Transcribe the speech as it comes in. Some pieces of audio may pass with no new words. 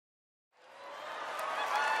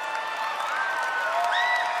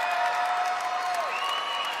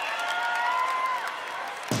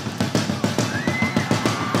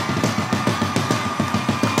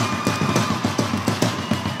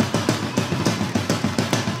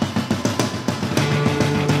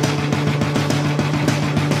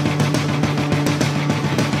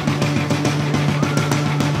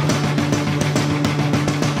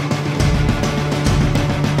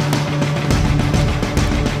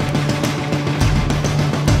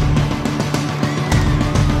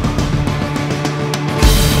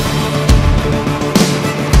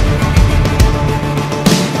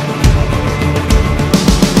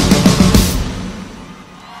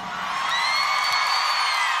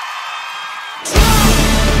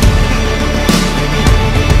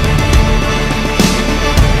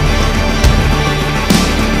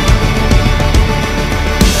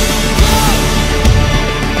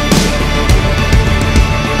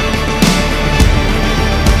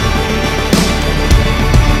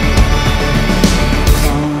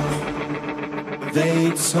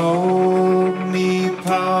told me,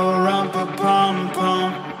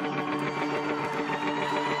 pa-rum-pa-pum-pum,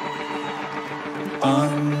 a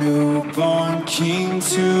newborn king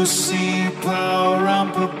to see,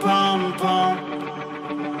 pa-rum-pa-pum-pum.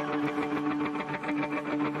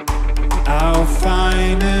 Our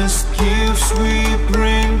finest gifts we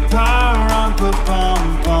bring,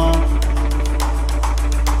 pa-rum-pa-pum-pum,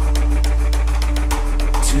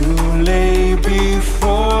 to lay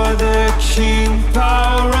before the king,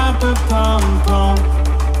 pa-rum-pa-pum-pum,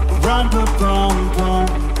 rum-pa-pum-pum,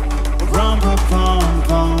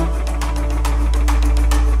 rum-pa-pum-pum.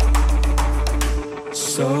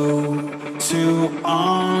 So to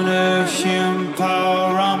honor him,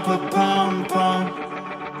 pa-rum-pa-pum-pum,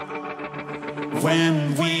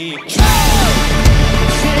 when we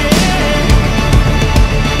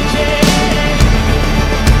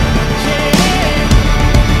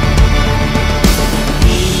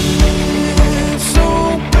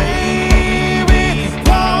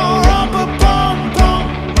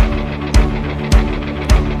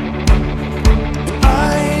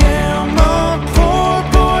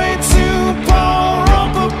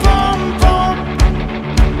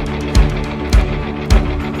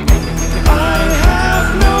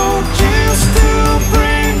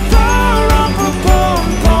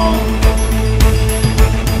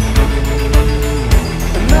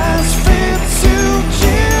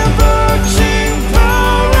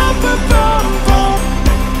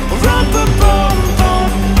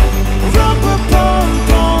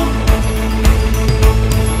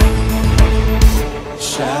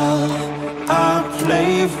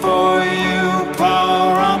for you,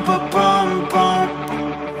 pa-rum-pa-pum-pum,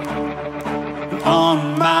 on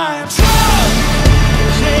my drum.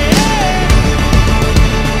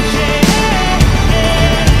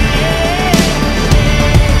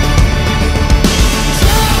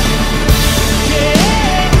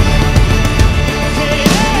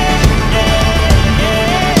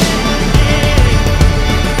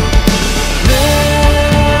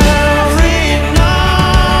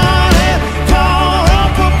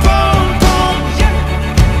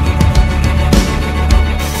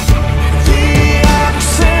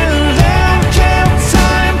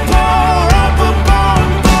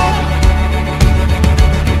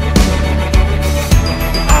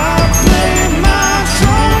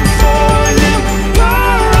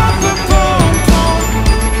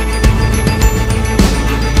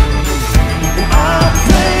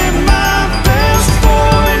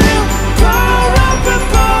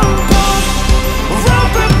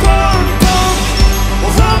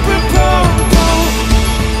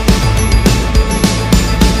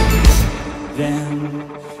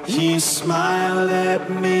 He smiled at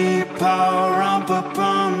me,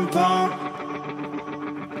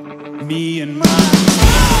 pa-rum-pa-pum-pum, me and my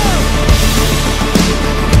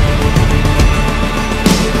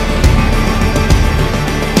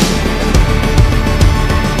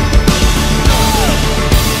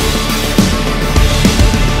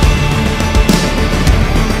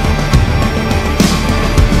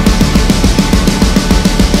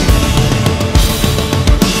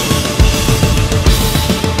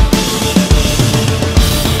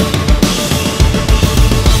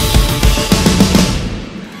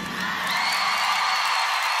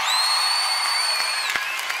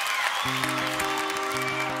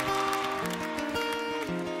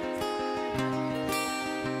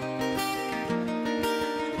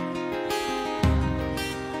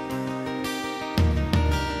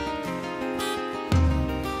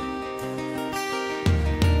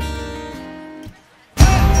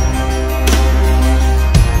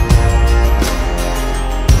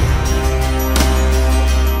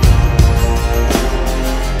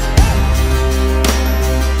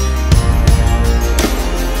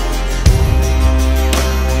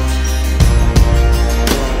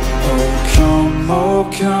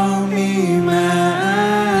call me Emmanuel,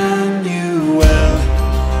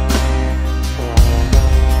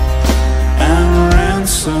 and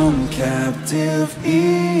ransom captive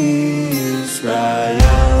Israel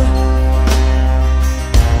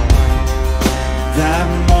that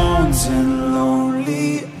mourns in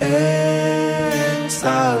lonely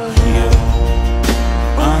exile here,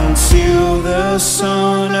 until the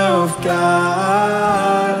Son of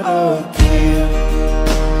God appear.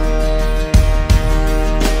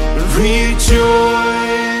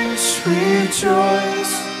 Rejoice,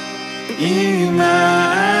 rejoice, Emmanuel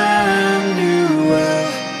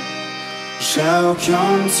shall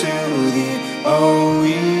come to thee, O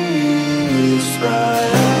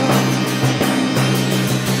Israel.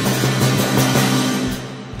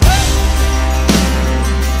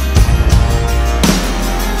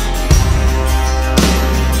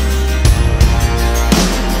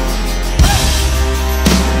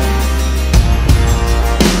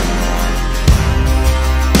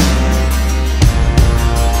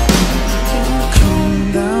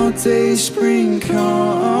 days bring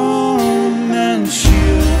calm and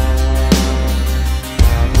cheer.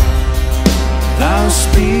 Thou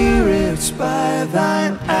spirits by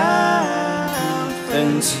thine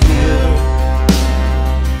advent here,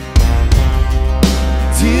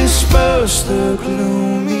 disperse the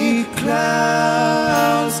gloomy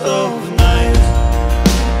clouds of night,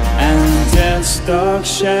 and death's dark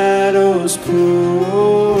shadows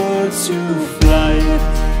put to flight.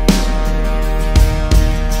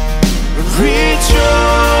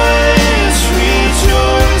 Rejoice,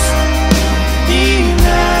 rejoice, Emmanuel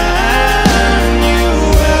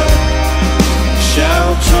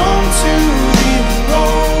shall come to thee, O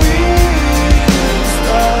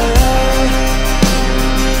Israel.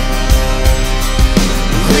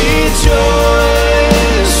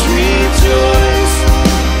 Rejoice, rejoice,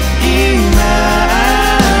 Emmanuel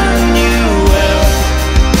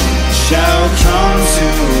shall come to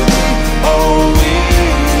thee, O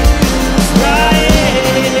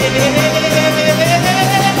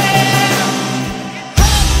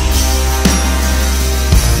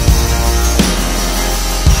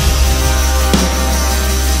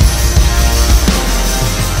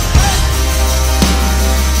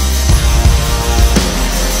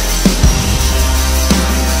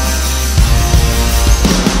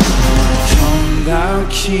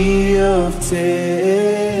Key of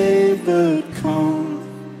David, come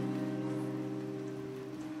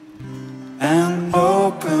and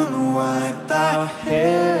open wide thy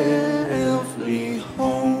heavenly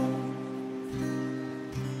home.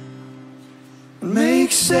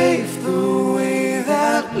 Make safe the way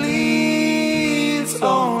that leads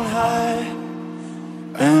on high,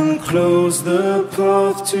 and close the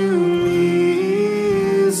path to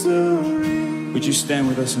misery. Would you stand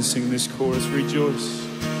with us and sing this chorus? Rejoice.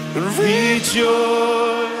 Rejoice,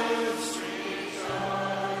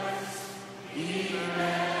 rejoice,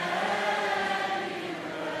 Emmanuel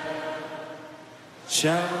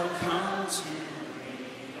shall come to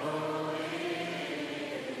thee, O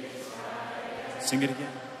Israel. Sing it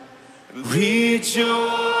again. Rejoice,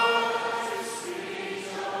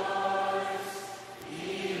 rejoice,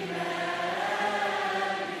 Emmanuel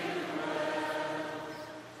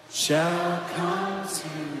shall come to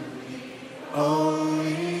thee, O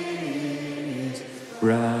Israel.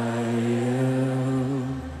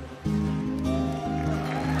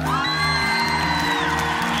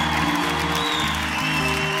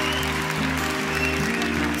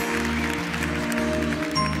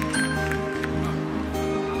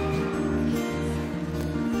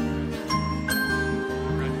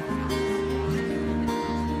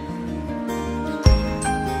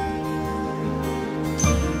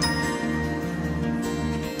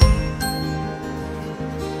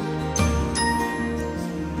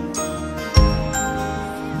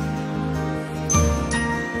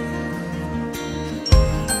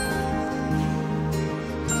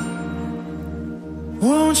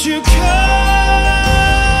 Won't you come?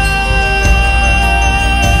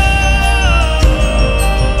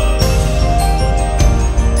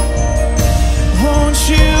 Won't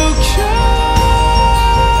you come?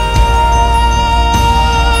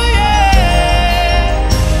 Yeah.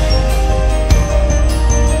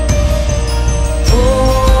 Oh,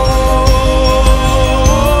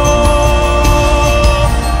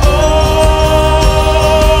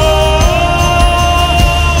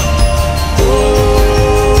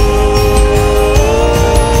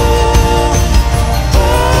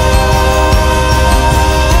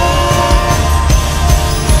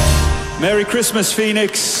 Merry Christmas,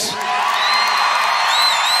 Phoenix.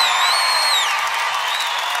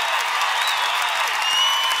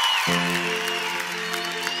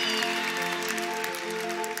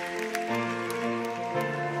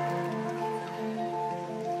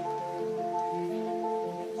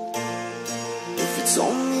 If you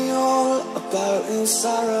told me all about his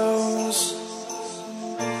sorrows,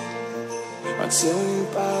 I'd tell you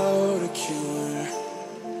about a cure.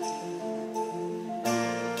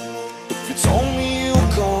 If you told me you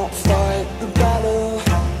can't fight the battle,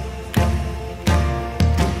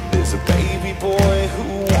 there's a baby boy who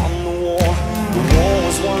won the war. The war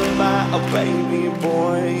was won by a baby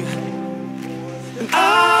boy. And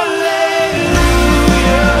hallelujah,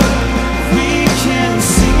 we can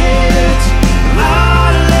sing it.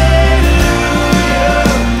 Hallelujah,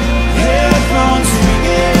 heaven's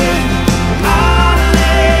ringing.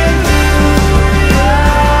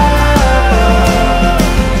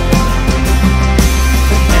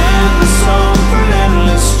 And the song for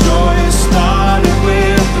endless joy started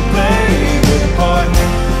with the baby boy.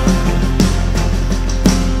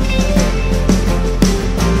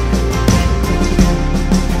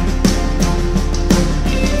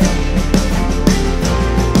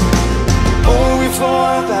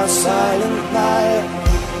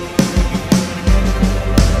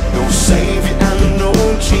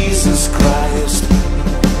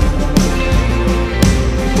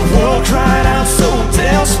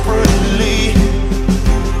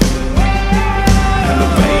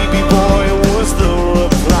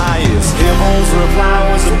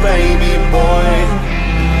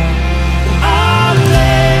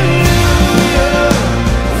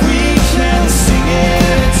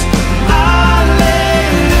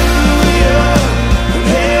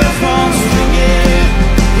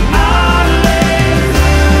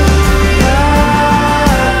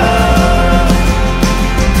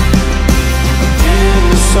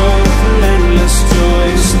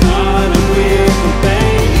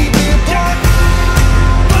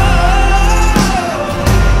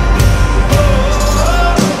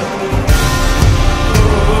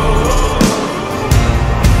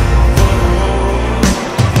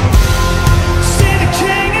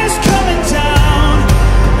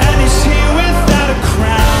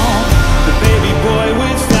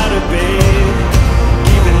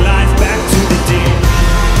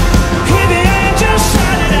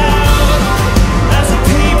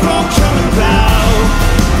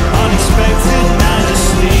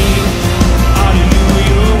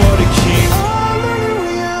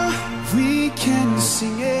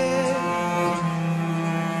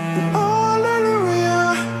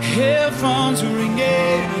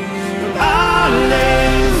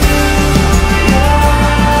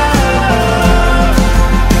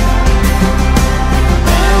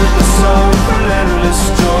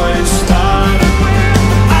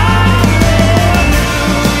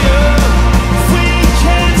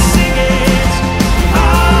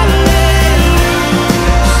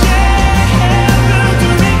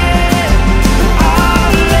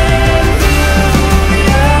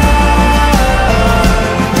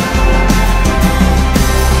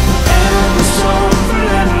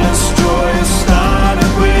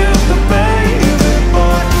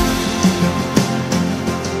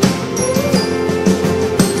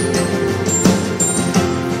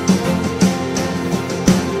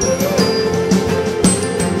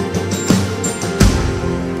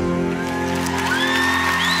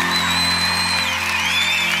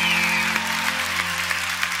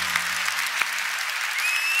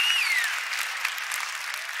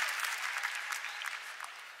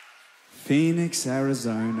 Phoenix,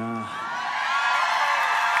 Arizona.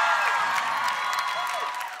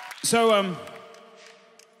 So,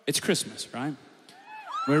 it's Christmas, right?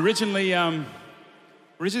 We're originally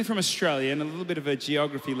from Australia, and a little bit of a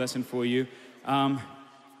geography lesson for you.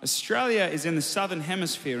 Australia is in the southern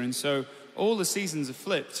hemisphere, and so all the seasons are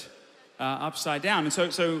flipped upside down. And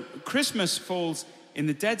so Christmas falls in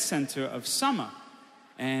the dead center of summer.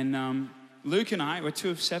 And Luke and I, we're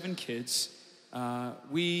 2 of 7 kids.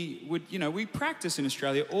 We practice in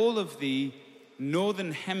Australia all of the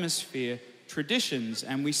northern hemisphere traditions,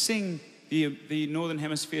 and we sing the northern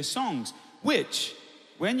hemisphere songs, which,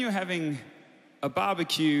 when you're having a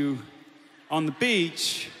barbecue on the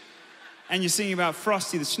beach and you're singing about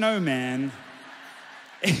Frosty the Snowman,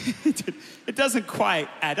 it doesn't quite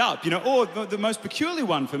add up, you know. Or the most peculiar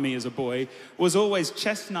one for me as a boy was always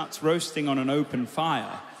chestnuts roasting on an open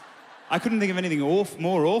fire. I couldn't think of anything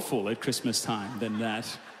more awful at Christmas time than that.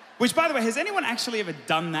 Which, by the way, has anyone actually ever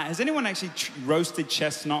done that? Has anyone actually roasted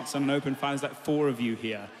chestnuts on an open fire? There's like 4 of you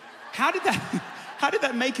here. How did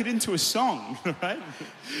that make it into a song, right?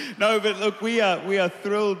 No, but look, we are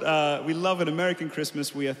thrilled. We love an American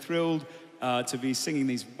Christmas. We are thrilled to be singing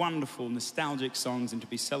these wonderful, nostalgic songs and to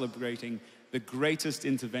be celebrating the greatest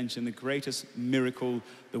intervention, the greatest miracle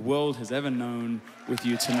the world has ever known with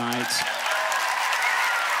you tonight.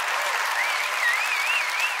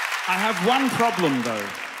 I have one problem, though.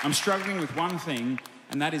 I'm struggling with one thing,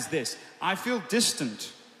 and that is this. I feel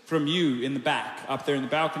distant from you in the back, up there in the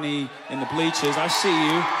balcony, in the bleachers. I see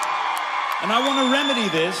you. And I want to remedy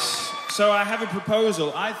this, so I have a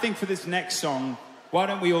proposal. I think for this next song, why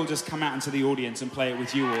don't we all just come out into the audience and play it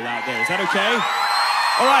with you all out there? Is that okay?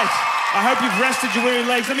 All right. I hope you've rested your weary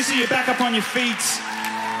legs. Let me see you back up on your feet.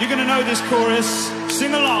 You're going to know this chorus.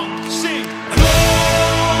 Sing along. Sing.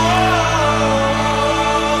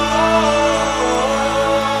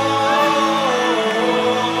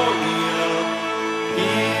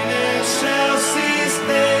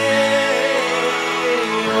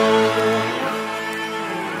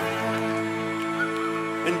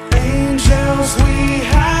 We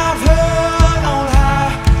have heard on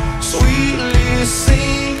high, sweetly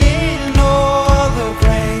singing o'er the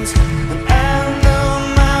plains, and the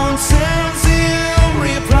mountains in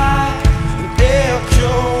reply, and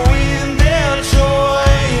echo in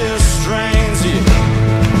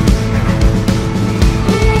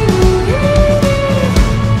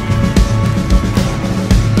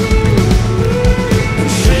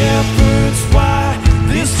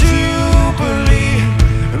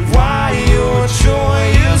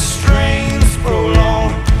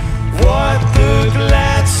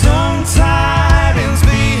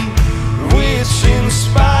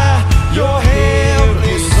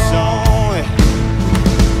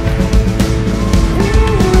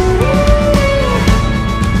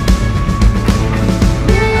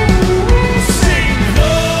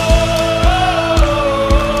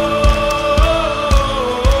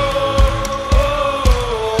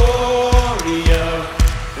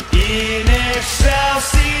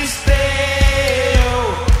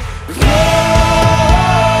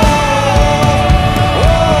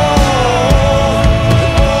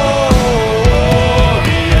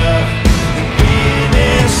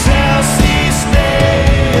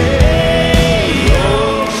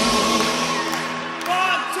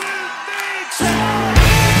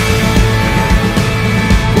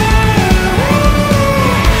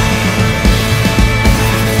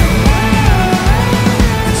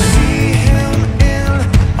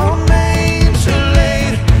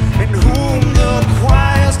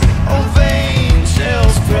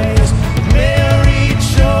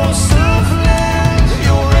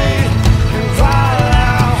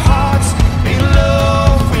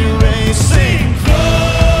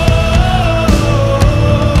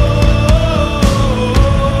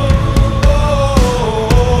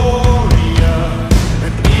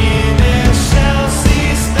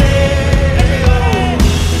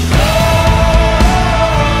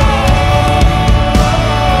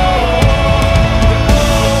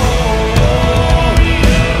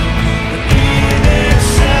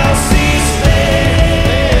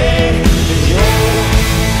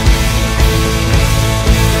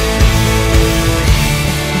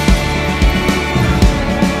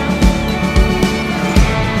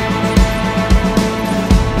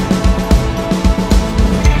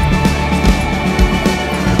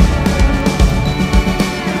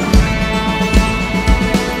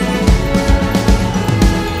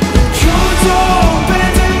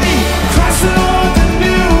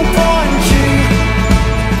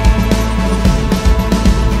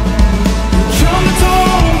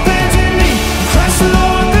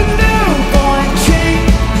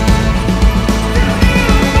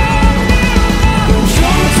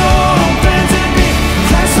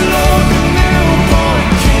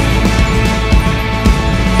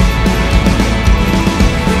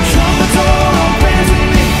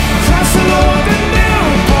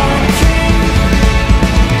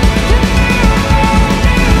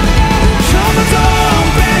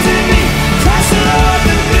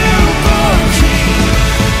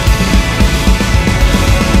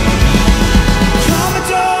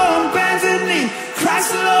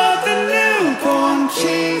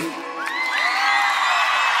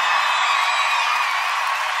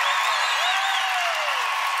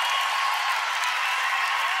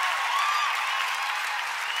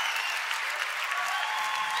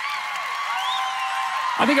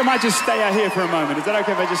I think I might just stay out here for a moment. Is that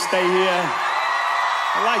okay if I just stay here?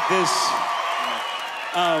 I like this.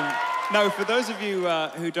 No, for those of you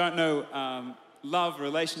who don't know, love,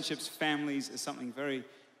 relationships, families is something very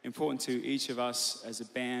important to each of us as a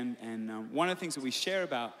band. And one of the things that we share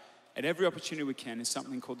about at every opportunity we can is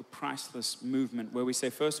something called the priceless movement, where we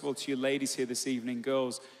say, first of all, to you ladies here this evening,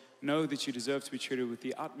 girls, know that you deserve to be treated with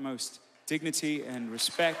the utmost dignity and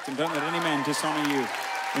respect, and don't let any man dishonor you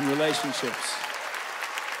in relationships.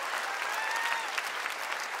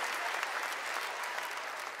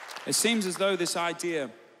 It seems as though this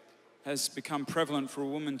idea has become prevalent for a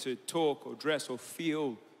woman to talk or dress or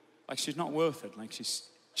feel like she's not worth it, like she's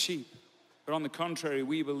cheap. But on the contrary,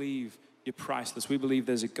 we believe you're priceless. We believe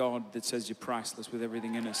there's a God that says you're priceless with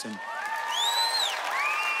everything in us. And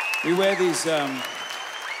we wear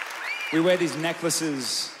these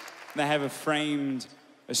necklaces that have a framed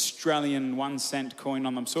Australian 1-cent coin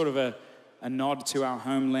on them, sort of a nod to our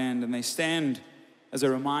homeland, and they stand as a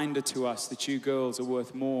reminder to us that you girls are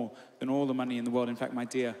worth more than all the money in the world. In fact, my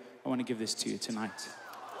dear, I want to give this to you tonight.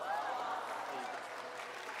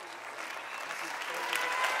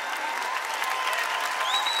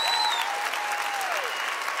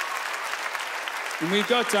 And we've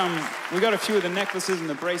got a few of the necklaces and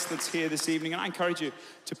the bracelets here this evening, and I encourage you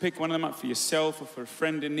to pick one of them up for yourself or for a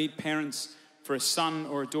friend in need, parents, for a son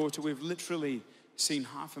or a daughter. We've literally seen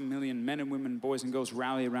 500,000 men and women, boys and girls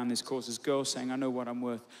rally around this cause as girls saying, I know what I'm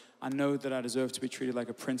worth. I know that I deserve to be treated like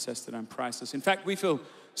a princess, that I'm priceless. In fact, we feel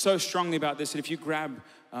so strongly about this that if you grab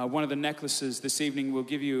one of the necklaces this evening, we'll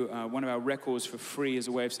give you one of our records for free as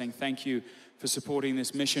a way of saying thank you for supporting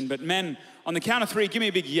this mission. But men, on the count of 3, give me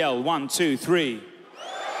a big yell. 1, 2, 3.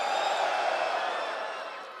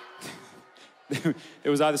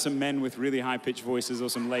 There was either some men with really high-pitched voices or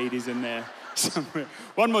some ladies in there somewhere.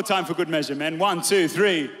 One more time for good measure, men. 1, 2,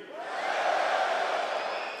 3.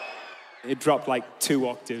 It dropped like 2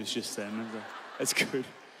 octaves just then. That's good.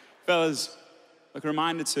 Fellas, look, a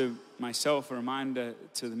reminder to myself, a reminder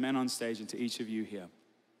to the men on stage and to each of you here.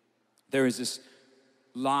 There is this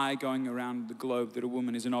lie going around the globe that a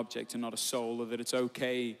woman is an object and not a soul, or that it's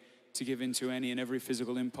okay to give into any and every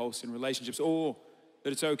physical impulse in relationships, or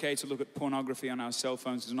that it's okay to look at pornography on our cell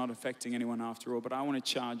phones. It's not affecting anyone after all. But I want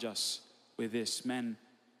to charge us with this. Men,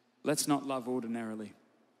 let's not love ordinarily.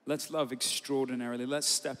 Let's love extraordinarily. Let's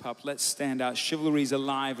step up. Let's stand out. Chivalry's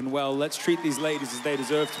alive and well. Let's treat these ladies as they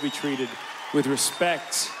deserve to be treated, with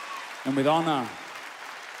respect and with honor.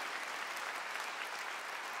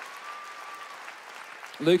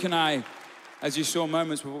 Luke and I, as you saw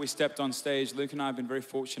moments before we stepped on stage, Luke and I have been very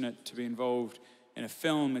fortunate to be involved in a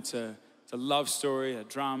film. It's a love story, a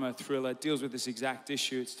drama, a thriller. It deals with this exact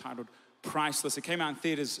issue. It's titled Priceless. It came out in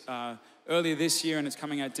theaters earlier this year, and it's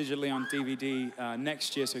coming out digitally on DVD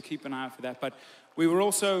next year, so keep an eye out for that. But we were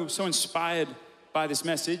also so inspired by this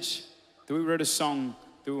message that we wrote a song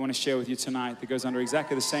that we want to share with you tonight that goes under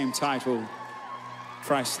exactly the same title,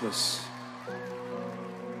 Priceless.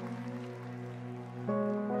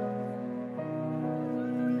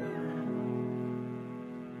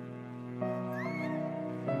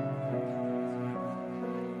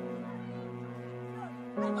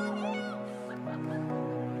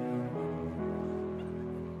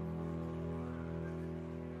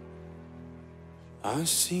 I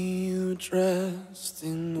see you dressed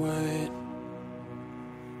in white,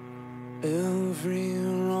 every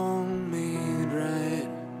wrong made right,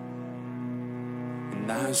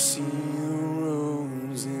 and I see a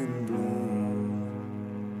rose in bloom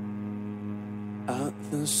at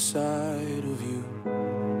the sight of you.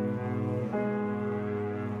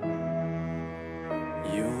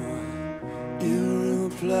 You're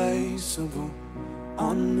irreplaceable,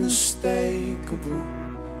 unmistakable,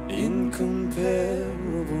 incomparable,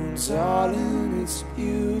 darling, it's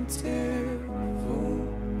beautiful.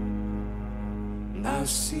 And I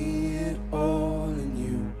see it all in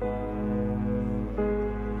you.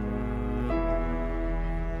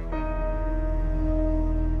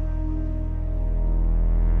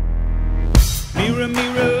 Mirror,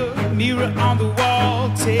 mirror, mirror on the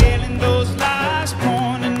wall, telling those lies,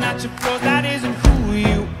 pointing at your flaws. That isn't who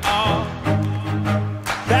you are.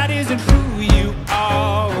 That isn't who you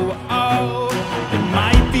are. It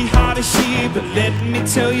might be hard to see, but let me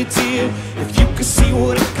tell you, dear, if you could see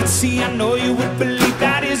what I could see, I know you would believe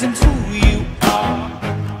that isn't who you are.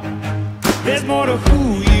 There's more to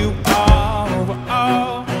who you are.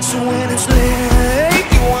 So when it's late,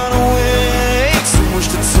 you wanna wait, so much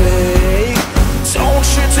to take. Don't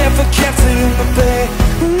you dare forget it in the bed.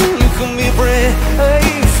 You can be brave,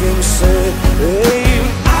 feel me say,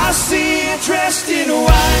 I see you dressed in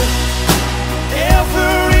white,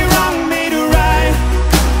 every wrong made right,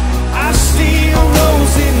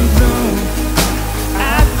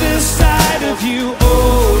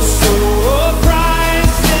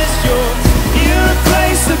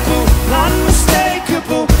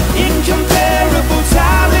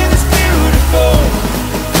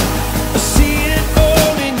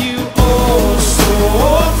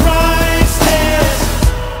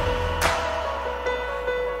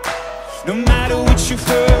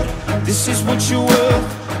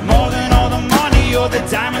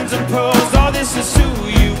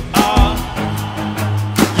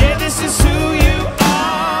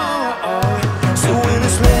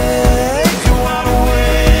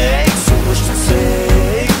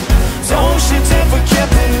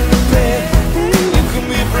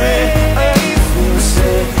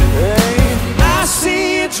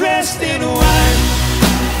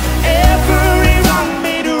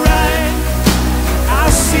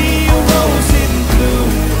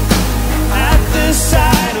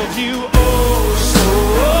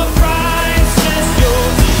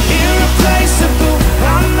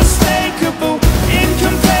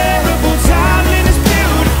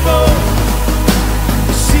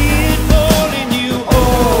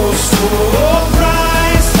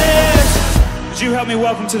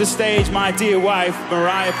 to the stage my dear wife,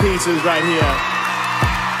 Mariah Peters, right here.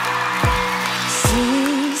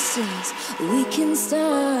 Sisters, we can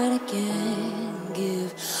start again.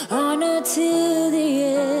 Give honor to the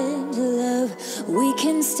end. Love, we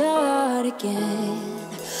can start again.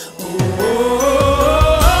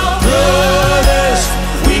 Brothers,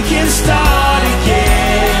 we can start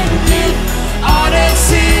again. Give honor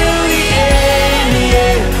till the end.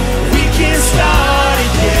 Yeah, we can start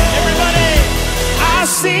again. Everybody, I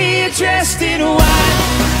see you dressed in white.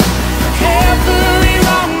 Every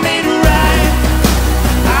wrong made right.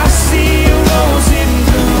 I see a rose in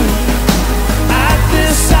bloom at the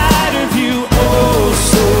side of you. Oh,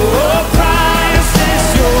 so priceless.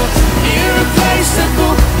 You're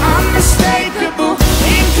irreplaceable, unmistakable,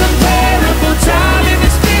 incomparable. Darling,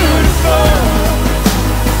 it's beautiful.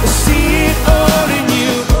 I see it all in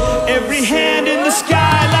you. Every hand in the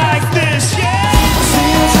sky like this. Yeah. I see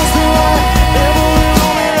you just right. Every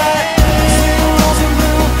moment right. I see a rose in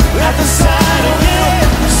bloom at the side of you.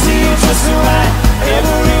 I see you just right.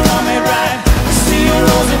 Every moment right. I see a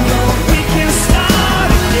rose in bloom. We can start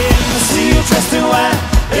again. I see you dressed in white.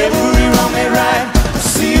 Every moment right. I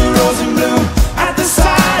see a rose in bloom at the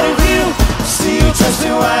side of you. I see you dressed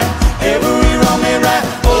in white. Every moment right.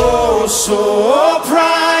 Oh, so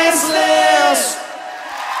priceless.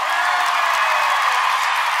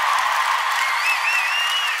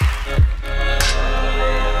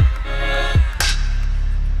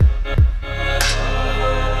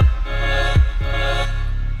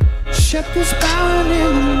 Shepherds bowing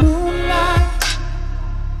in the moonlight,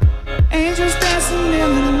 angels dancing in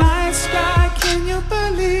the night sky. Can you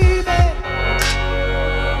believe it?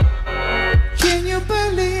 Can you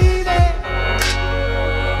believe it?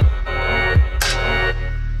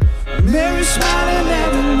 Mary smiling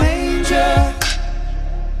at the manger,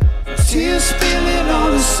 tears spilling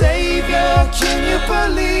on the Savior. Can you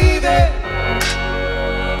believe it?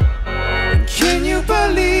 Can you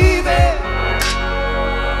believe it?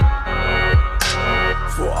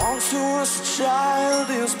 For unto us a child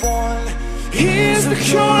is born. Here's the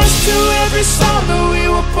chorus to every song that we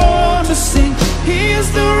were born to sing. Here's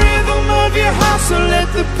the rhythm of your heart, so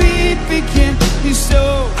let the beat begin. He's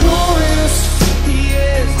so glorious, he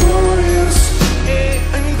is glorious,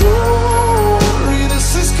 and glory.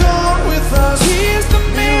 This is God with us. Here's the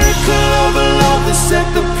miracle of a love that set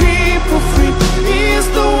the people free. Here's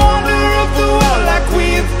the wonder of the world like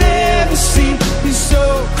we've never seen. He's so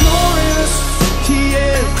glorious, he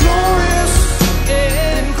is glorious,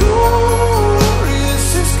 and glorious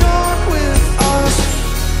is God with us.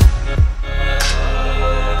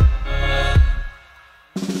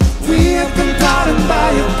 We have been pardoned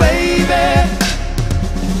by your baby,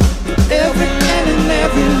 every man and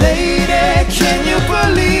every lady. Can you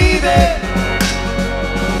believe it?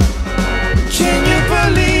 Can you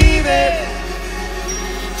believe it?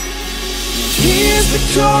 Here's the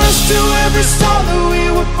chorus to every song that we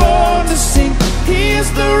were born to sing. Here's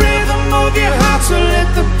the rhythm of your heart, so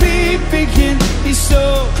let the beat begin. He's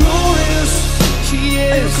so glorious, he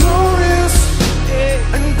is glorious,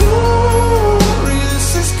 and glorious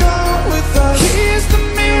is God with us. Here's the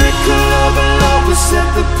miracle of a love that set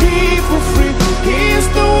the people free. Here's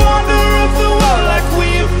the wonder of the world like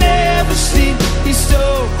we've never seen. He's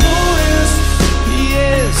so glorious, he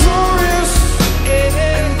is glorious,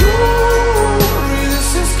 and glorious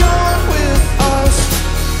is God with us.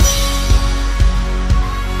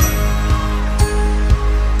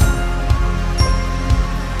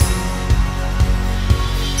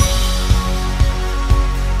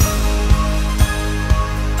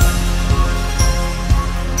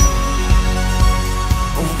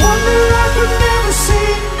 A wonder I could never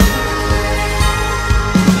see.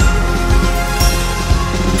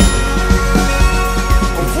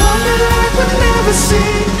 A wonder I could never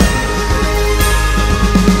see.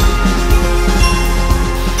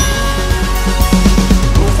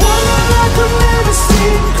 A wonder I could never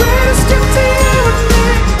see. Greatest gift to you and me.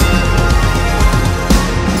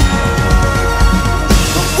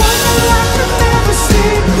 A wonder I could never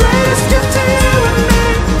see. Greatest gift to you and me.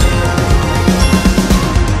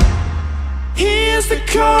 Here's the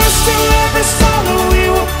chorus to every song that we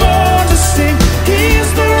were born to sing.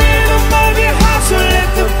 Here's the rhythm of your heart, so let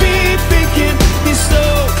the beat begin. He's so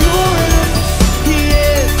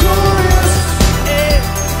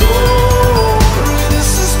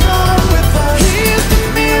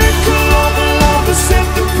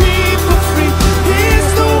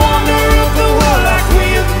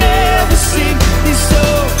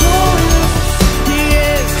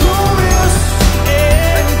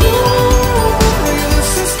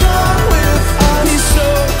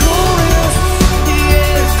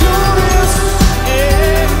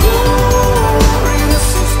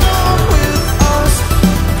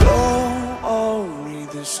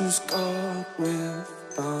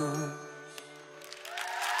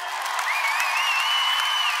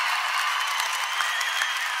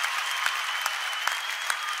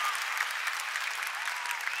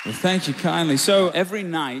Well, thank you kindly. So every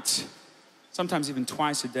night, sometimes even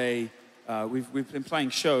twice a day, we've been playing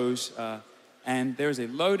shows, and there's a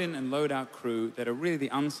load-in and load-out crew that are really the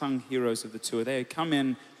unsung heroes of the tour. They come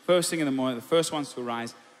in first thing in the morning, the first ones to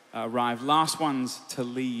arrive, last ones to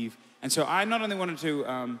leave. And so I not only wanted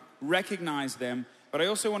to recognize them, but I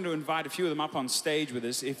also wanted to invite a few of them up on stage with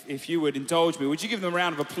us. If you would indulge me, would you give them a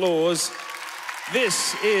round of applause?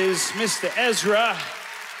 This is Mr. Ezra.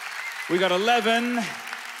 We got 11.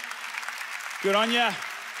 Good on ya.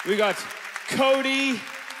 We got Cody.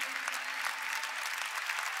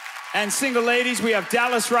 And single ladies, we have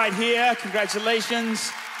Dallas right here.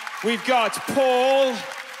 Congratulations. We've got Paul,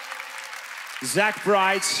 Zach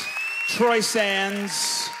Bright, Troy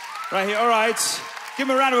Sands, right here. All right, give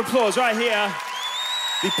them a round of applause right here.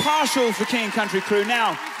 The partial for King and Country crew.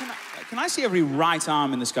 Now, can I see every right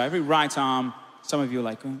arm in the sky? Every right arm. Some of you are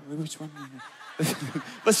like, oh, which one?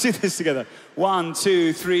 Let's do this together. 1,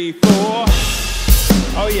 2, 3, 4.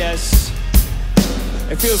 Oh, yes.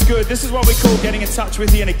 It feels good. This is what we call getting in touch with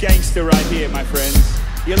the inner gangster right here, my friends.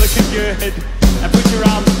 You're looking good. And put your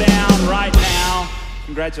arms down right now.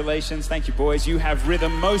 Congratulations. Thank you, boys. You have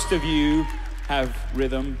rhythm. Most of you have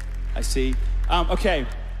rhythm, I see. Okay,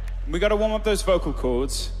 we got to warm up those vocal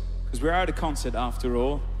cords because we're at a concert after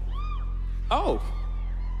all. Oh,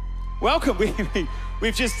 welcome.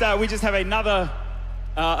 We just have another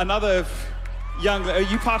young. Are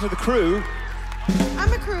you part of the crew?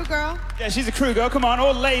 I'm a crew girl. Yeah, she's a crew girl. Come on,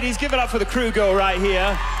 all ladies, give it up for the crew girl right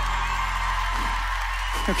here.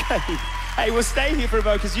 Okay. Hey, we'll stay here for a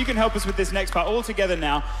moment because you can help us with this next part all together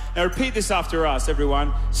now. Now repeat this after us,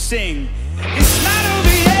 everyone. Sing. It's not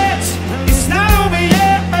over yet. It's not over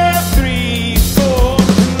yet. 3, 4.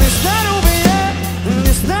 It's not over yet.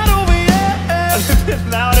 It's not over yet. A little bit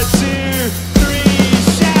louder. 2, 3.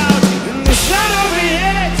 Shout. It's not over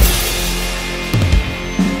yet.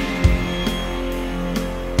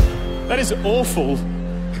 That is awful.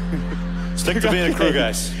 Stick to being a crew,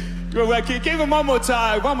 guys. Well, give them one more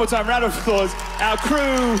time, round of applause. Our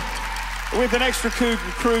crew, with an extra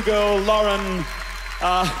crew girl, Lauren.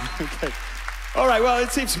 Okay. All right, well,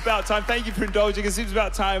 it seems about time. Thank you for indulging. It seems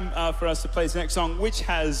about time for us to play this next song, which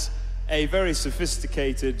has a very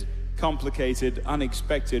sophisticated, complicated,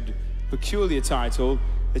 unexpected, peculiar title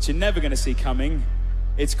that you're never going to see coming.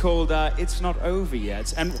 It's called It's Not Over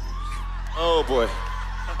Yet. And Oh, boy.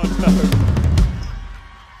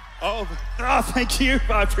 oh, no. Oh, thank you.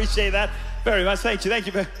 I appreciate that very much. Thank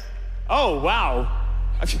you. Oh, wow.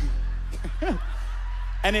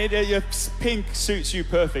 And your pink suits you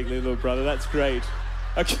perfectly, little brother. That's great.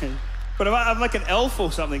 Okay. But I'm like an elf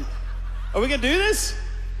or something. Are we going to do this?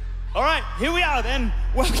 All right, here we are then.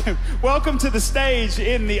 Welcome to the stage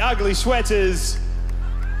in the ugly sweaters.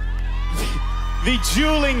 The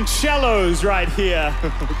dueling cellos right here.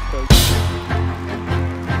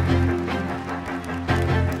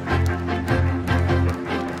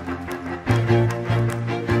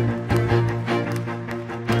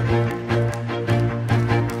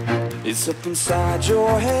 It's up inside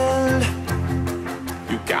your head.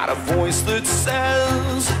 You got a voice that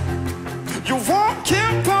says you won't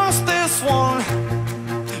get past this one.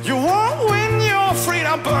 You won't win your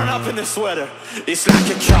freedom. Burn up in the sweater. It's like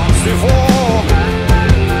a constant war,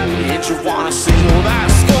 and you wanna seal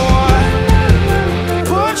that score.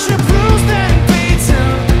 But you're bruised and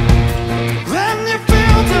beaten, then you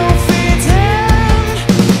feel defeated.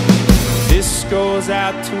 This goes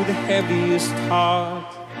out to the heaviest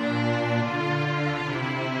heart.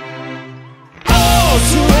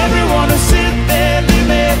 To everyone who sit there,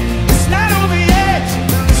 it's not over yet.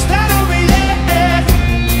 It's not over yet.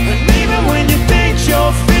 And even when you think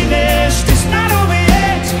you're finished, it's not over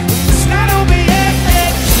yet. It's not over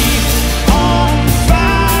yet. Keep on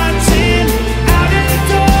fighting out in the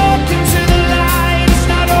dark into the light. It's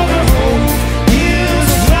not over. Hope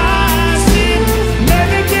is rising.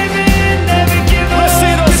 Never give in, never give up. Let's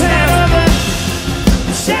see those hands.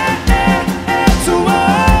 Shout to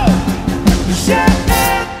all. Shout.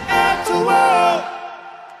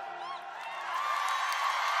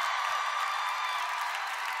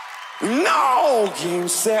 No game,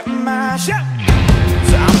 set, match.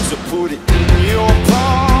 Time to put it in your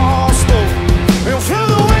past. And feel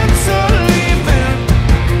the winter leaving.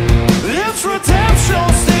 It's redemption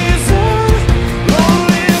season. Long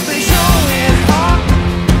live the young and hot.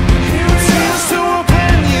 Tears to a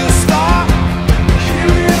pen you start.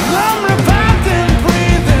 I'm revived and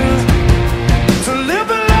breathing to live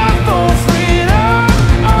a life for freedom.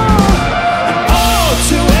 Oh,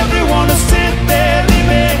 to everyone who sit there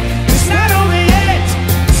living. It's not over yet.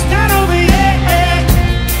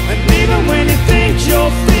 And even when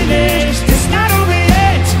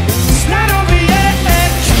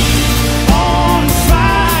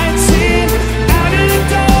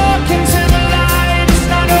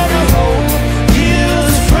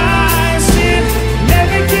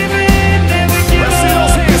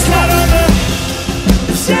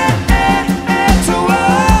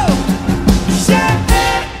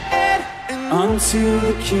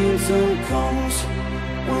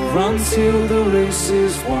until the race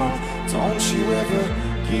is won. Don't you ever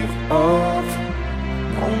give up.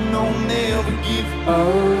 No, no, never give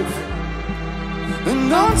up.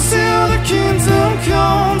 And until the kingdom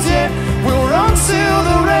comes, yeah, we'll run till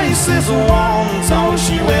the race is won. Don't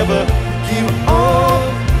you ever give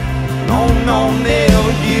up. No, no,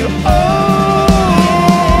 never give up.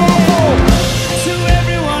 To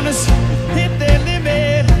everyone who's hit their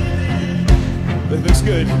limit. That looks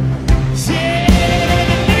good. Yeah,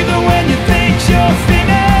 even when you think you're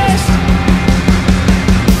finished.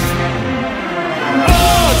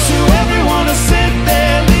 Oh, to everyone who's hit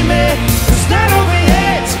their limit. It's not over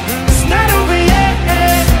yet. It's not over yet.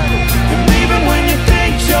 And even when you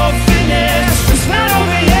think you're finished, it's not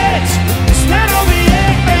over yet. It's not over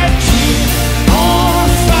yet. Keep on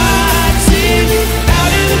fighting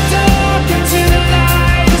out in the dark into the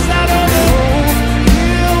light. It's not over.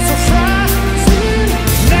 Hills are rising.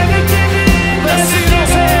 Never give in. Let's see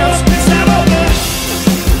those hands. It's not over.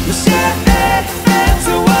 It's yet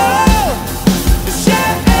to war. It's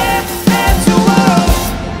yet to war.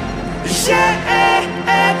 It's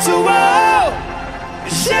yet to war.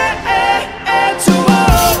 It's yet to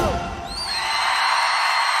war.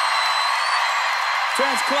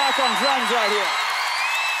 Terence Clark on drums right here.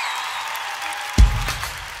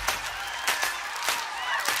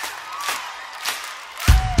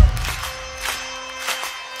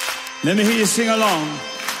 Let me hear you sing along.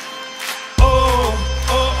 Oh,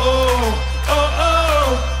 oh, oh, oh,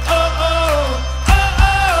 oh, oh, oh, oh,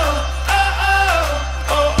 oh,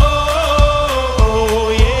 oh, oh, oh,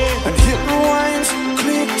 yeah. And hit the wines,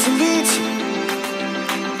 click to meet.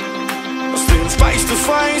 I stood face to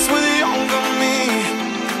face with a younger me.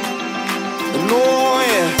 And oh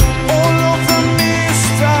yeah, all of the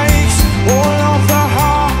mistakes, all of the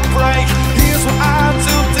heartbreak, here's what I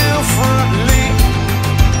do differently.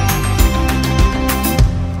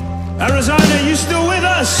 Arizona, you still with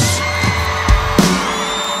us?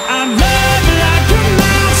 I'm love like a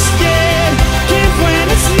mouse, yeah. Give when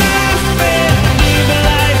it's not fair. Live a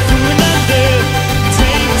life for another.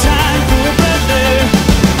 Take time for a brother.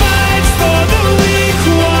 Fight for the weak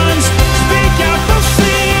ones. Speak out for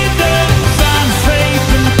freedom. Find faith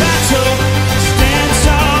in the battle. Stand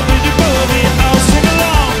tall with your body. I'll sing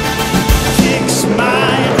along. Fix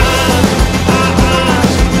my eyes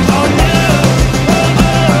on you.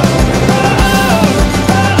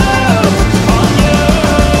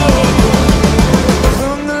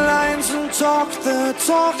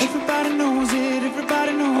 Talk. Everybody knows it,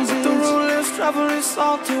 everybody knows it. The rule is travel is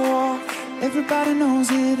all to walk. Everybody knows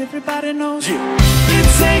it, everybody knows it. It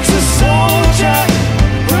takes a soldier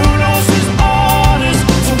who knows his orders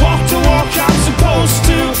to walk I'm supposed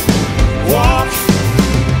to walk.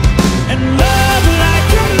 And love like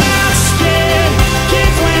a mouse, yeah.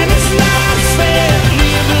 Give when it's not fair.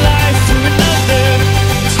 Live a life to another.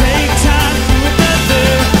 Take time for another.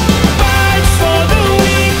 Fight for the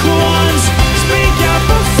weak ones. Speak out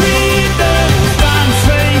for freedom. Find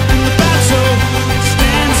faith in the battle.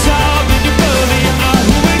 Stand tall with your body.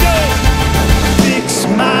 Here we go. Fix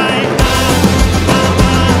my eye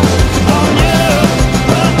on you.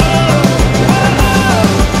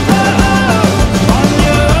 On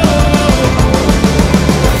you.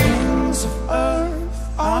 Things of earth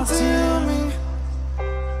are dimming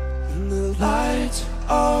in the light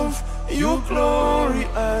of your glory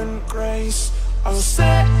and grace. I'll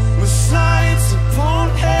set my sights upon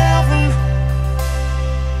heaven.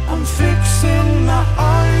 I'm fixing my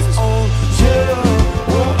eyes on you.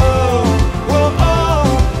 Whoa, oh, whoa, oh,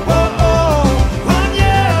 whoa, oh, On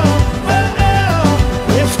you.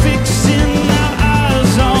 We're fixing our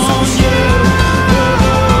eyes on you.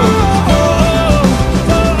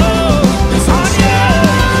 On you.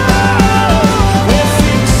 We're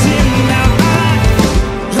fixing our eyes.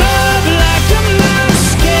 Love like a mouse,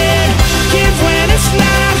 scared. Give when it's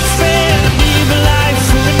not fair. Live a life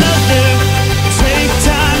for another. Take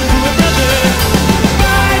time for another.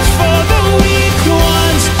 Fight for the weak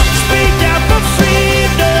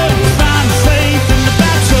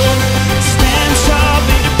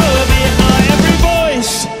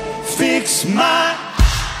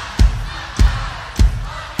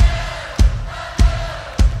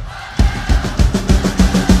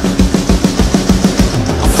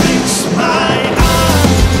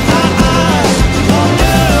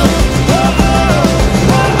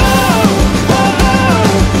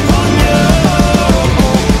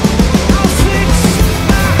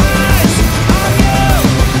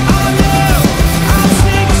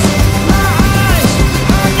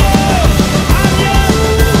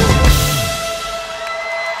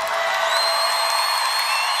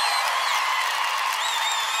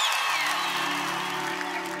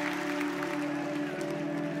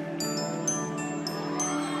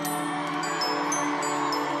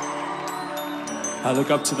I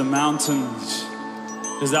look up to the mountains.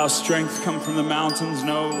 Does our strength come from the mountains?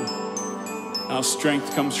 No. Our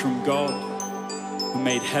strength comes from God, who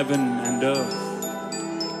made heaven and earth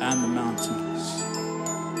and the mountains.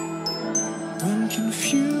 When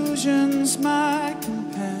confusion's my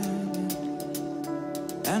companion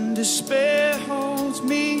and despair holds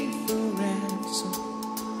me for ransom,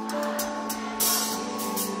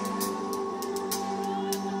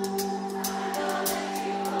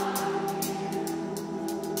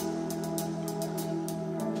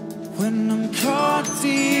 when I'm caught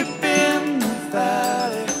deep in the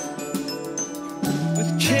valley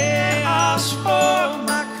with chaos for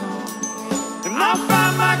my company, and I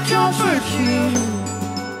find my comfort here,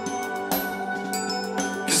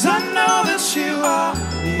 'cause I know that you are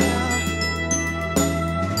near,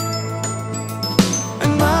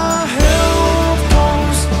 and my help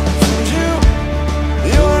comes from you.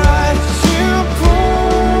 You're right, you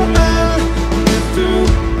pull me through.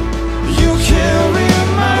 You carry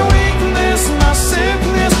my weakness, my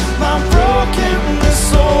sickness, my brokenness,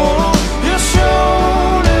 all on your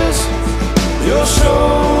shoulders, your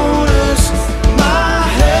shoulders. My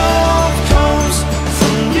help comes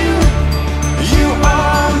from you. You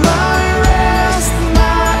are my rest,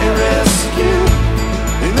 my rescue,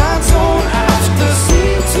 and I don't have to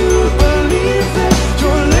seem to believe that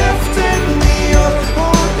you're lifting me up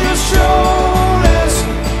on your shoulders,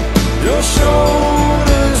 your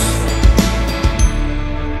shoulders.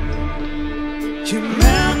 You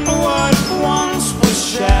meant what once was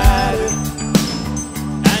shattered,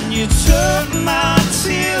 and you turned my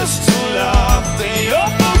tears to laughter. Your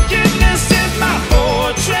forgiveness is my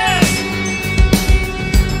fortress.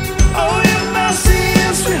 Oh, your mercy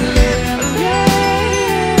is relentless,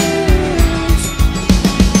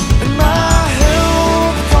 and my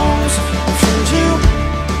help comes from you.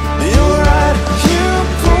 You're right, you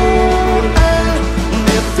pulled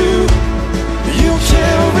me through. You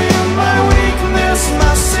carry my weakness,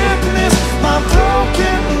 my sickness, my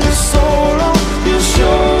brokenness, all on your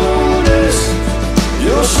shoulders,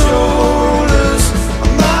 your shoulders.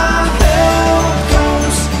 My help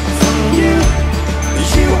comes from you.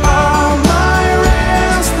 You are my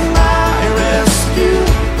rest, my rescue,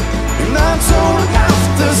 and I don't have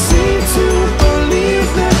to seem to believe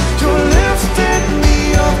that you're lifting me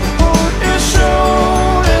up on your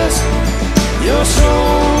shoulders, your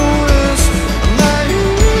shoulders. My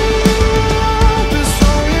help is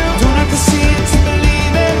from you. Don't have to see it to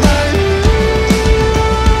believe it. My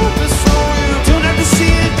help is from you. Don't have to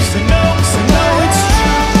see it 'cause I know it's true. My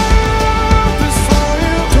help is from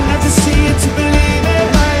you. Don't have to see it to believe it.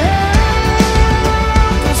 My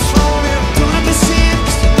help is from you. Don't have to see it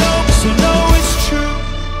 'cause I know it's true.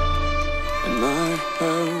 And my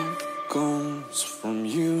help comes from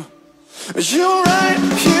you. You're right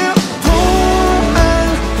here,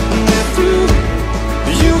 pulling me through.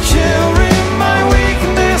 You carry my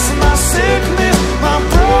weakness, my sickness, my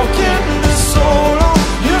brokenness, all on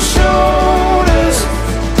your shoulders,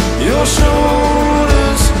 your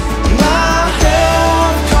shoulders. My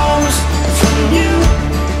help comes from you.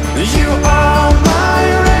 You are my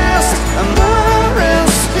rest and my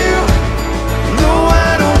rescue. No,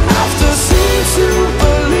 I don't have to seem to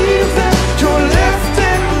believe that you're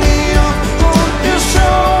lifting me up on your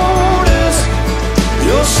shoulders,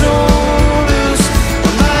 your shoulders.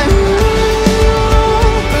 My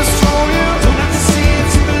help is from you. Don't have to see it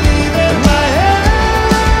to believe it. My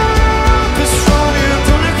help is from you.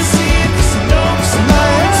 Don't have to see it 'cause I know it's true. My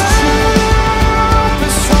help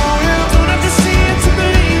is from you. Don't have to see it to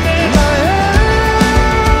believe it. My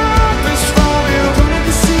help is from you. Don't have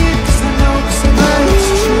to see it 'cause I know it's true. My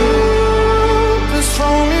help is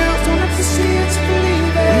from you. Don't have to see it to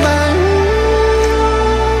believe it. My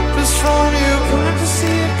help is from you. Don't have to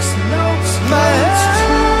see it 'cause I know it's true. My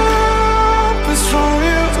help is from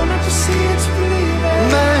you. Don't have to see it to believe it.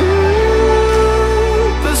 My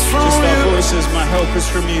help is from you. Just our voices, my help is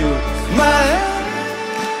from you. My help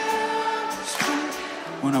is from you.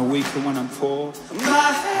 When I'm weak and when I'm poor,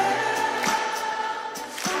 my help.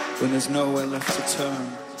 When there's nowhere left to turn,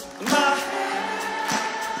 my help.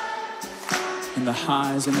 In the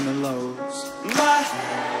highs and in the lows, my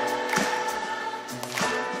help.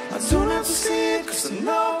 I don't have to see it 'cause I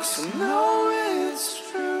know it's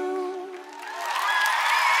true.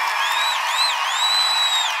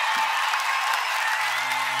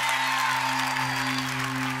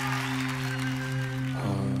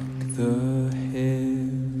 Hark the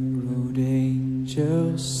herald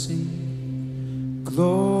angels sing,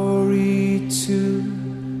 glory to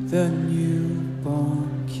the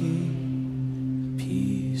newborn King.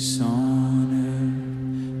 Peace on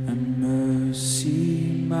earth and mercy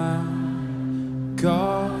mild,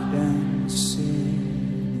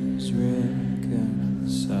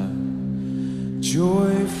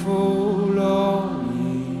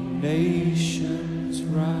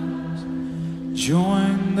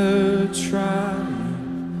 join the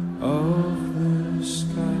triumph of the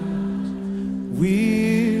skies,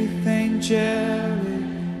 with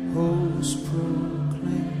angelic hosts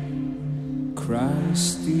proclaim,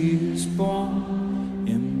 Christ is born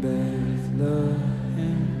in Bethlehem.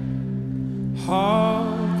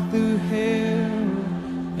 Hark the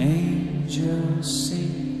herald angels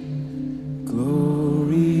sing,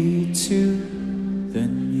 glory to the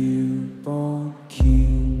newborn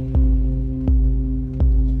King.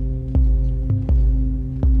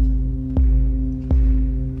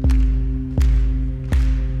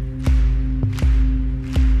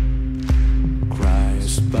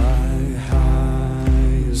 Christ by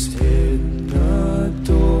highest head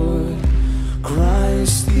adored,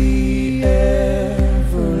 Christ the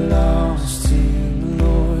everlasting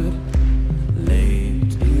Lord,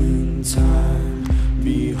 late in time,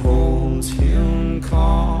 behold him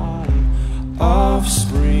come,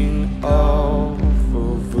 offspring of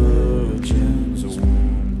a virgin's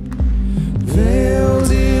womb,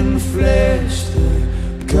 veiled in flesh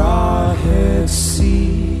the Godhead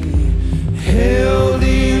see, held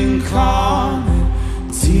incarnate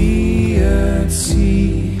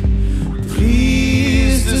deity,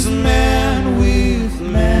 pleased as man with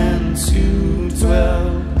man to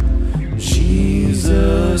dwell,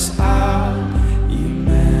 Jesus our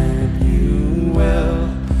Emmanuel.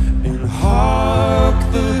 And hark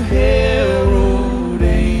the herald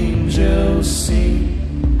angels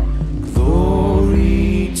sing,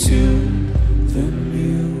 glory to the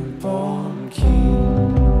newborn King.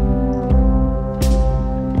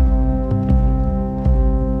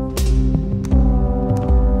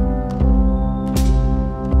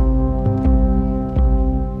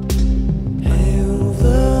 Hail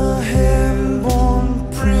the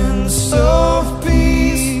heaven-born Prince of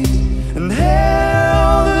Peace, and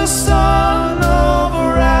hail the Son of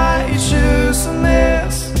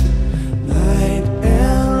righteousness, light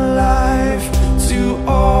and life to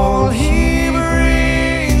all he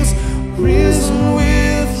brings, risen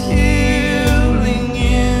with healing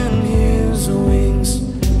in his wings,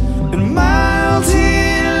 and mild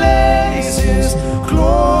he lays his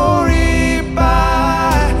glory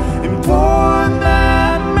by, and born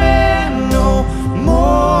that man no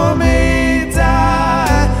more may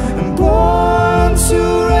die, and born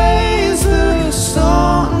to raise the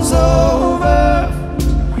sons of earth,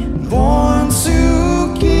 born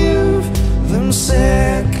to give them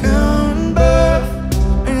second birth.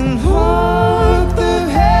 And hark the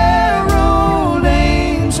herald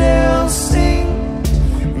angels sing,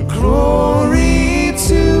 glory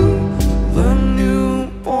to the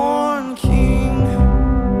newborn King.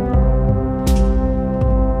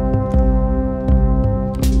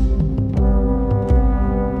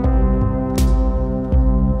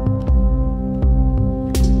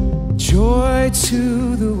 Joy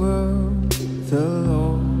to the world, the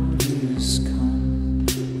Lord is come.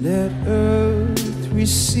 Let earth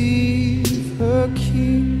receive her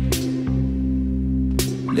King.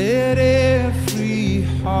 Let every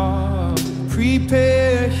heart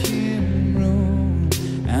prepare him room,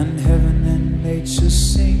 and heaven and nature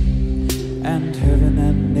sing, and heaven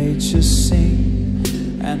and nature sing,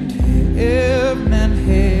 and heaven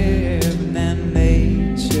and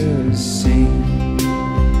nature sing.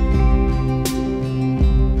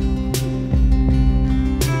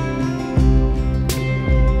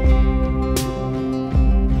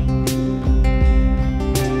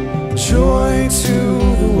 Joy to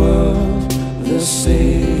the world, the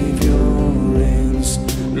Savior reigns.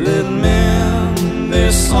 Let men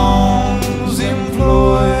their songs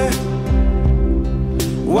employ,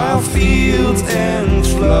 while fields and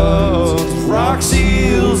floods, rocks,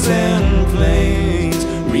 hills and plains,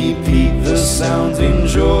 repeat the sounds in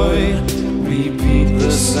joy, repeat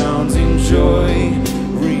the sounds in joy,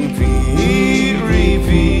 repeat,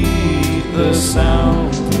 repeat the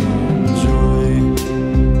sound in joy.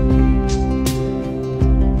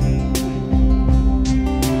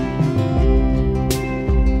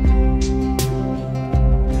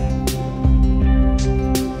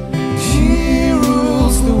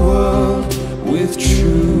 With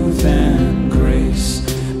truth and grace,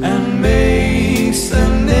 and makes the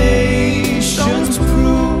nations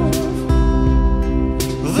prove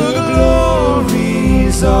the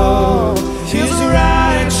glories of his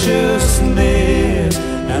righteousness,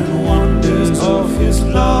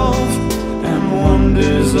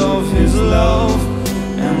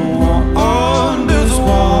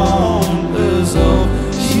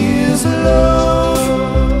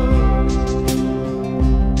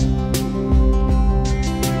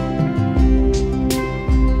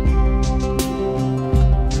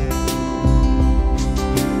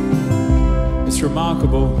 It's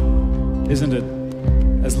remarkable, isn't it,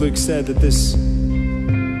 as Luke said, that this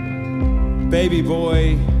baby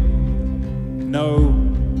boy, no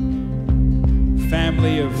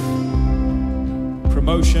family of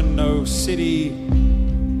promotion, no city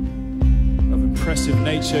of impressive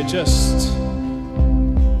nature, just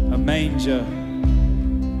a manger.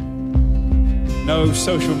 No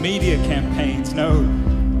social media campaigns, no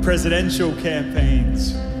presidential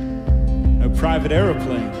campaigns, no private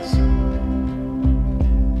aeroplanes.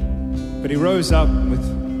 But he rose up with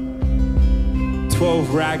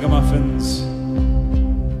 12 ragamuffins.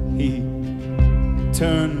 He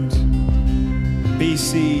turned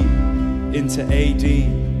BC into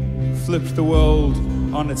AD, flipped the world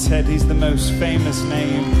on its head. He's the most famous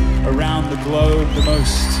name around the globe, the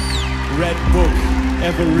most read book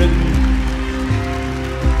ever written.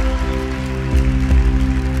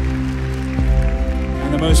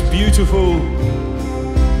 And the most beautiful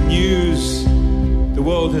news the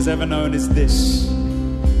world has ever known is this: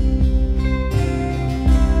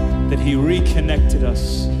 that he reconnected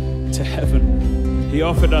us to heaven. He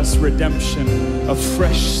offered us redemption, a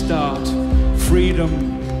fresh start, freedom,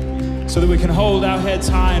 so that we can hold our heads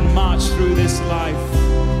high and march through this life,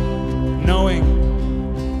 knowing,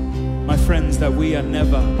 my friends, that we are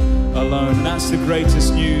never alone. And that's the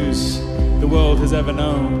greatest news the world has ever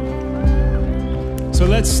known. So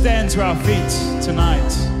let's stand to our feet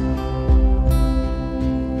tonight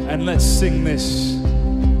and let's sing this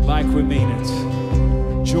like we mean it.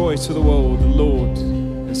 Joy to the world, the Lord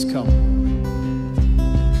has come.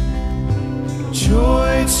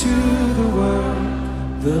 Joy to the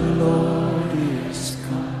world, the Lord is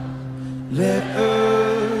come. Let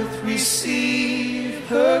earth receive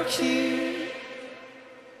her King.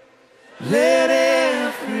 Let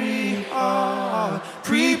every heart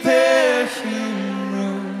prepare him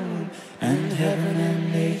room. And heaven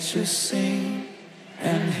and nature sing.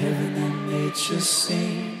 And heaven and nature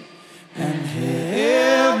sing. And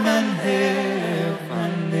heaven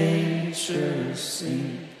and nature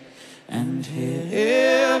sing. And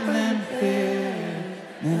heaven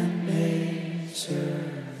and nature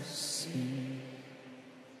sing.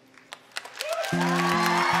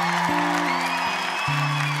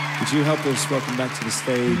 Would you help us welcome back to the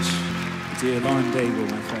stage dear Lauren Daigle,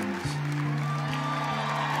 my friends?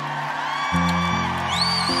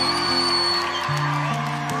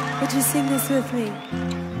 Would you sing this with me?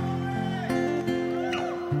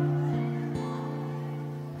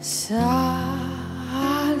 Silent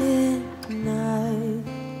night,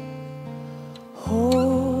 holy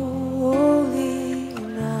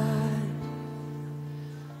night,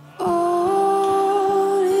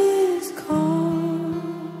 all is calm,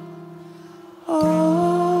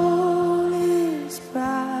 all is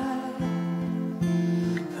bright.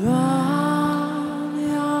 Round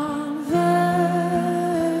yon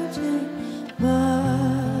virgin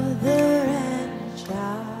mother and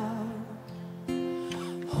child,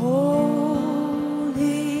 holy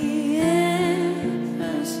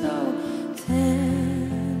infant, so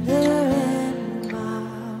tender and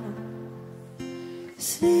mild,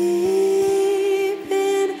 sleep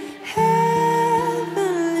in heavenly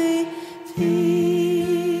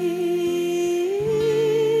peace,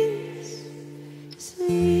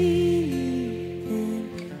 sleep in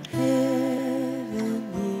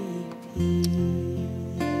heavenly peace.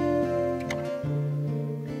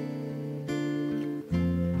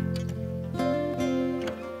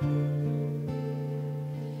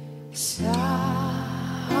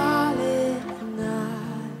 Silent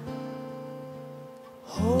night,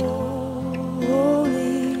 holy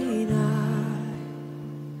night,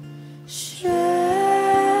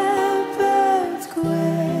 shepherds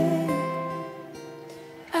quake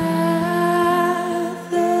at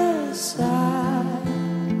the sight,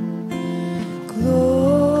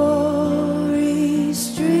 glory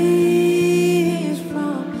streams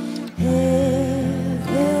from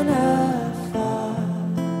heaven afar.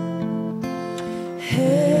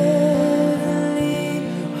 Heavenly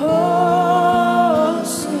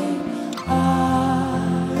hosts sing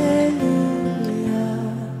Alleluia.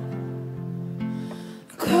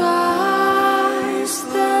 Christ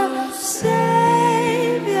the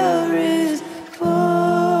Savior is born.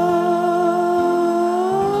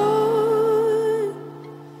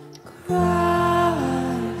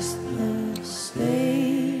 Christ the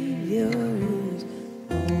Savior is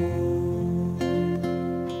born.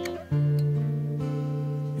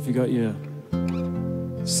 If you got your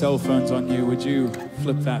cell phones on you, would you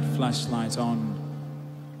flip that flashlight on?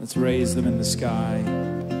 Let's raise them in the sky.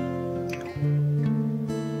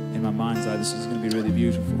 In my mind's eye, this is going to be really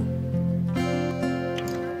beautiful.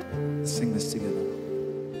 Let's sing this together.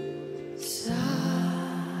 Silent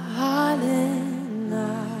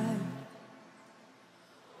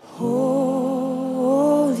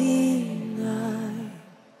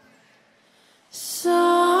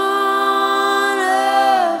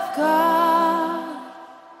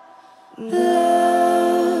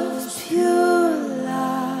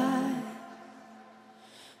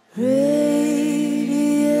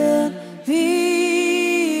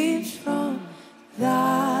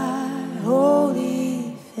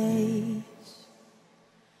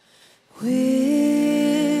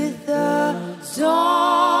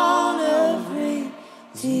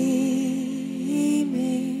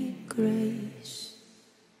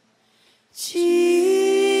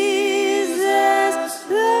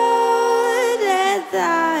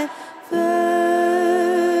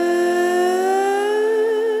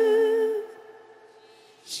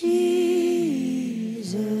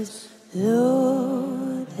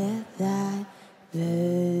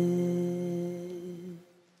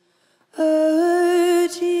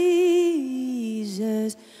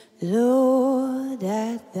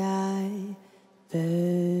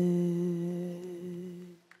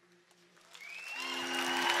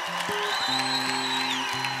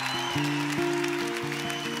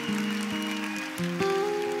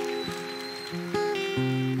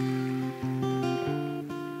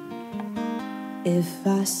If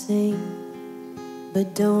I sing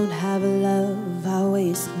but don't have love, I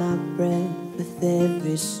waste my breath with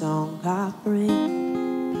every song I bring.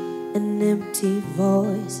 An empty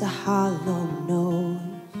voice, a hollow noise.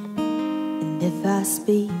 And if I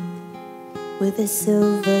speak with a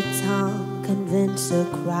silver tongue, convince a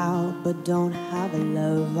crowd but don't have a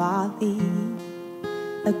love, I leave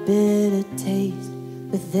a bitter taste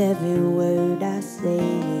with every word I say.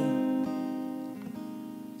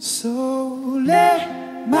 So let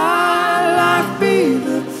my life be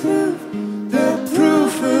the proof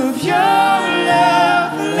of your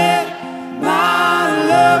love. Let my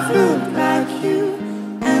love look like you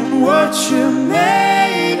and what you're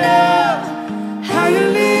made of. How you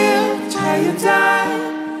lived, how you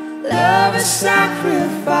died, love is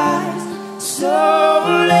sacrifice. So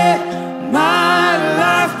let my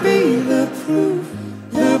life be the proof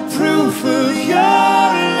of your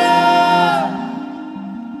love.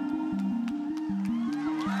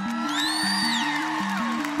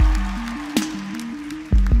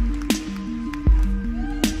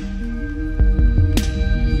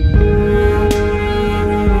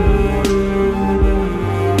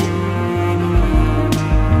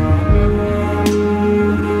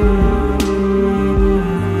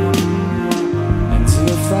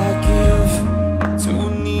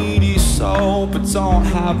 Don't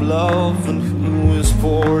have love, and who is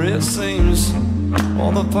poor it seems.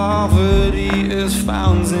 All the poverty is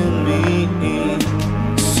found in me.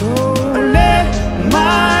 So let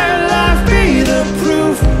my life be the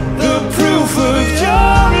proof of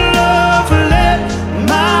your love. Let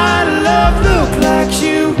my love look like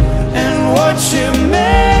you and what you're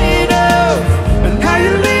made of, and how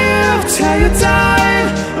you lived, how you died,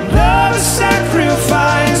 and love is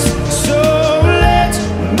sacrifice. So let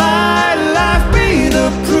my life be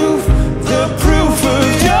the proof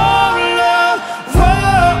of your love. Whoa,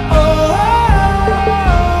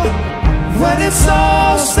 when it's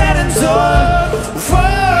all said and done. Whoa,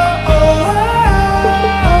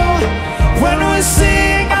 when we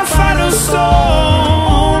sing our final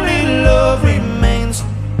song, only love remains,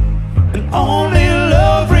 and only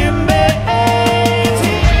love remains.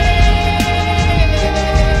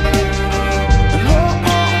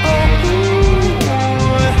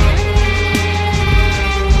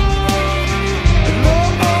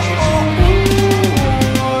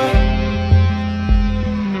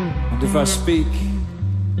 If I speak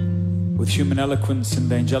with human eloquence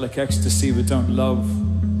and angelic ecstasy but don't love,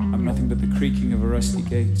 I'm nothing but the creaking of a rusty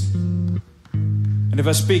gate. And if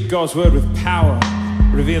I speak God's word with power,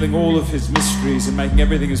 revealing all of his mysteries and making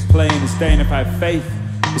everything as plain as day, and if I have faith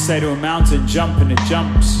to say to a mountain, jump, and it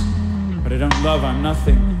jumps, but I don't love, I'm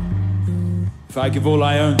nothing. If I give all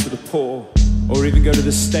I own to the poor, or even go to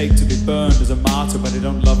the stake to be burned as a martyr, but I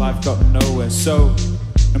don't love, I've got nowhere. So,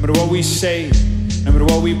 no matter what we say, no matter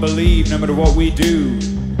what we believe, no matter what we do,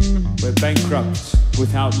 we're bankrupt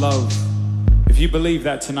without love. If you believe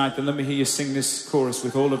that tonight, then let me hear you sing this chorus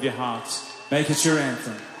with all of your hearts. Make it your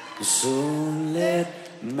anthem. So let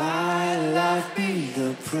my life be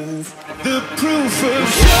the proof of your love.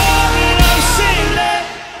 Sing, let